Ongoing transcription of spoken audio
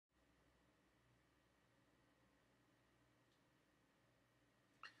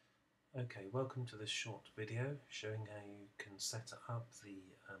Okay, welcome to this short video showing how you can set up the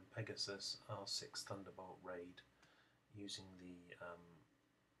Pegasus R6 Thunderbolt RAID using the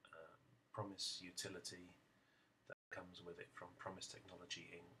Promise utility that comes with it from Promise Technology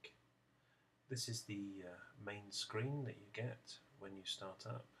Inc. This is the main screen that you get when you start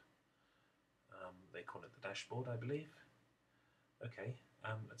up. They call it the dashboard, I believe. Okay,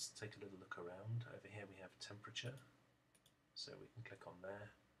 let's take a little look around. Over here we have temperature, so we can click on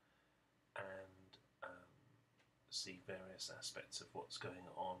there and see various aspects of what's going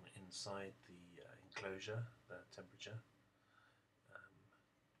on inside the enclosure, the temperature.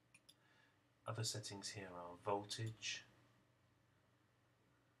 Other settings here are voltage,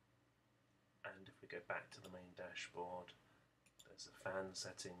 and if we go back to the main dashboard, there's a fan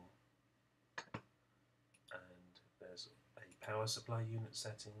setting, and there's a power supply unit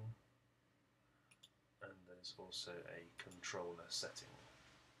setting, and there's also a controller setting.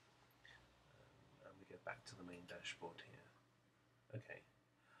 Go back to the main dashboard here. Okay,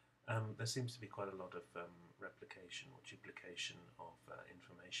 there seems to be quite a lot of replication or duplication of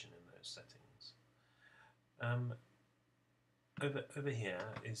information in those settings. Over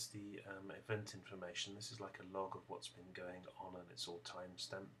here is the event information. This is like a log of what's been going on, and it's all time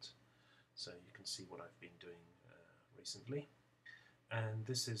stamped, so you can see what I've been doing recently. And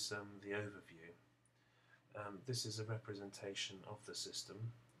this is the overview. This is a representation of the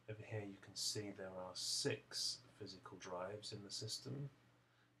system. Over here you can see there are 6 physical drives in the system.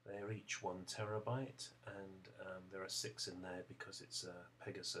 They are each 1 terabyte, and there are 6 in there because it's a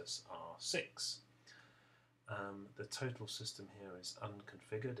Pegasus R6. The total system here is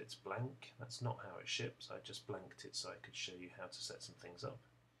unconfigured, it's blank. That's not how it ships, I just blanked it so I could show you how to set some things up.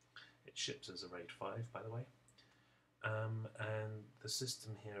 It ships as a RAID 5, by the way. And the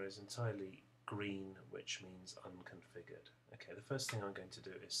system here is entirely green, which means unconfigured. Okay, the first thing I'm going to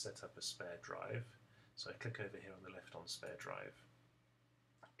do is set up a spare drive. So I click over here on the left on spare drive.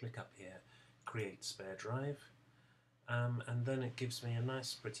 Click up here, create spare drive, and then it gives me a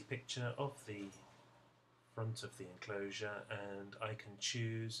nice pretty picture of the front of the enclosure, and I can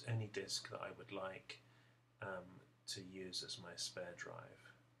choose any disk that I would like to use as my spare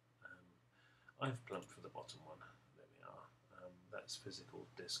drive. I've plumped for the bottom one. There we are. That's physical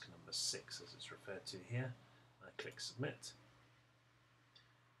disk number 6 as it's referred to here. I click submit,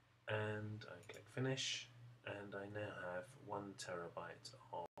 and I click finish, and I now have 1 terabyte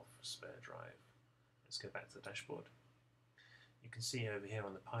of spare drive. Let's go back to the dashboard. You can see over here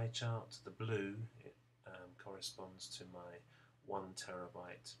on the pie chart, the blue corresponds to my 1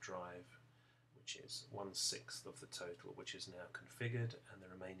 terabyte drive, which is 1/6 of the total, which is now configured, and the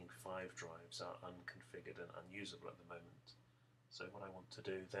remaining 5 drives are unconfigured and unusable at the moment. So what I want to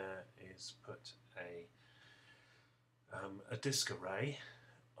do there is put a disk array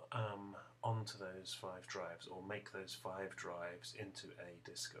onto those 5 drives, or make those 5 drives into a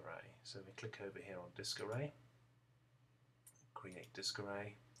disk array. So we click over here on disk array, create disk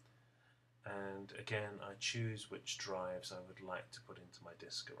array, and again I choose which drives I would like to put into my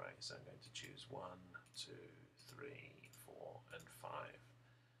disk array. So I'm going to choose 1, 2, 3, 4 and 5,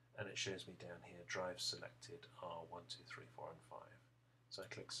 and it shows me down here drives selected are 1, 2, 3, 4 and 5. So I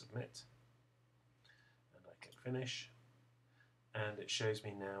click submit, and I click finish, and it shows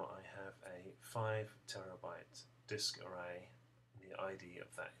me now I have a 5 terabyte disk array. The ID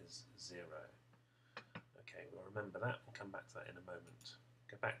of that is 0. Okay, we'll remember that and come back to that in a moment.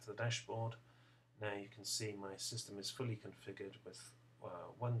 Go back to the dashboard. Now you can see my system is fully configured with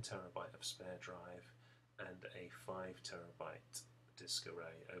 1 terabyte of spare drive and a 5 terabyte disk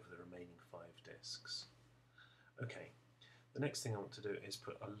array over the remaining 5 disks. Okay, the next thing I want to do is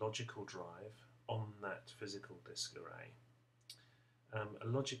put a logical drive on that physical disk array. A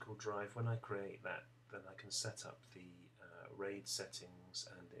logical drive, when I create that, then I can set up the RAID settings,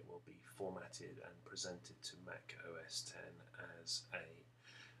 and it will be formatted and presented to Mac OS X as a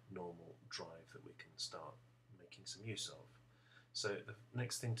normal drive that we can start making some use of. So the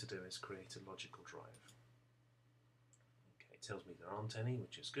next thing to do is create a logical drive. Okay, it tells me there aren't any,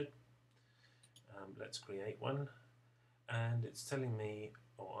 which is good. Let's create one, and it's telling me,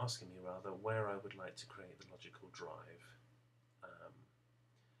 or asking me rather, where I would like to create the logical drive.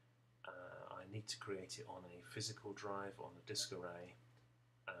 I need to create it on a physical drive on a disk array,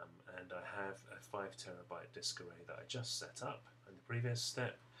 and I have a 5 terabyte disk array that I just set up in the previous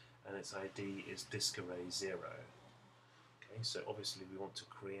step, and its ID is disk array 0. Okay, so obviously we want to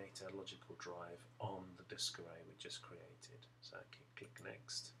create a logical drive on the disk array we just created. So I can click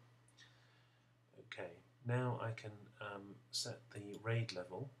next. Okay, now I can set the RAID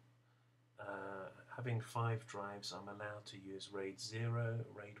level, having 5 drives, I'm allowed to use RAID 0,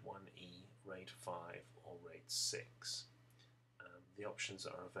 RAID 1E, RAID 5 or RAID 6. The options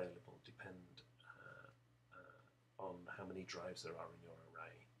that are available depend on how many drives there are in your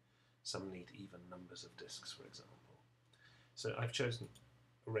array. Some need even numbers of disks, for example. So I've chosen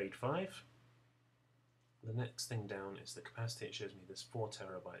RAID 5. The next thing down is the capacity. It shows me there's 4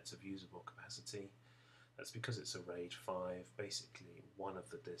 terabytes of usable capacity. That's because it's a RAID 5. Basically, one of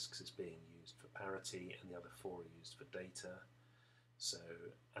the disks is being used for parity and the other 4 are used for data. So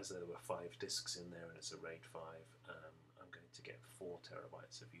as there were 5 disks in there and it's a RAID 5, I'm going to get 4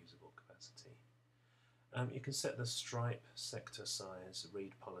 terabytes of usable capacity. You can set the stripe, sector size,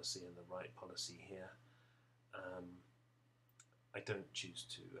 read policy and the write policy here. I don't choose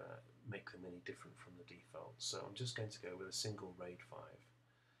to make them any different from the default, so I'm just going to go with a single RAID 5.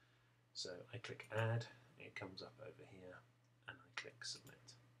 So I click add, it comes up over here, and I click submit.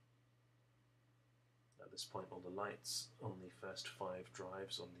 At this point all the lights on the first 5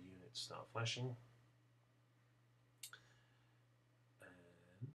 drives on the unit start flashing,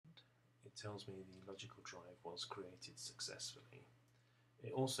 and it tells me the logical drive was created successfully.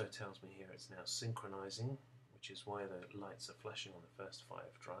 It also tells me here it's now synchronizing, which is why the lights are flashing on the first 5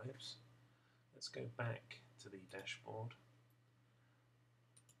 drives. Let's go back to the dashboard.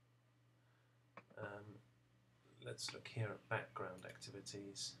 Let's look here at background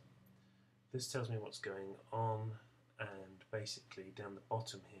activities. This tells me what's going on, and basically down the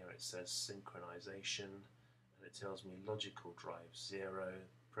bottom here it says synchronization, and it tells me logical drive 0,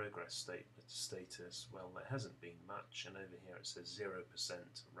 progress status, well, there hasn't been much, and over here it says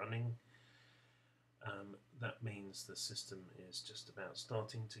 0% running. That means the system is just about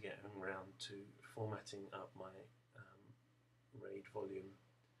starting to get around to formatting up my RAID volume.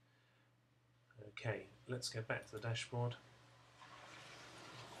 Okay, let's go back to the dashboard.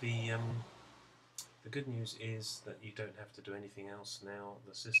 The good news is that you don't have to do anything else now.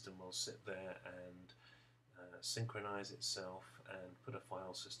 The system will sit there and synchronize itself and put a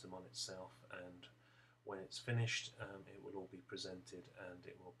file system on itself, and when it's finished it will all be presented and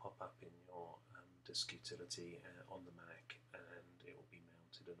it will pop up in your disk utility on the Mac, and it will be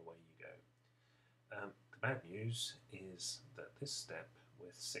mounted and away you go. The bad news is that this step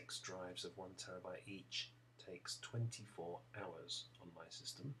with 6 drives of 1 terabyte each takes 24 hours on my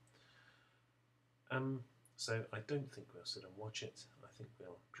system. So I don't think we'll sit and watch it. I think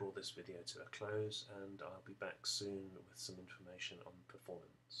we'll draw this video to a close, and I'll be back soon with some information on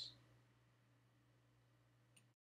performance.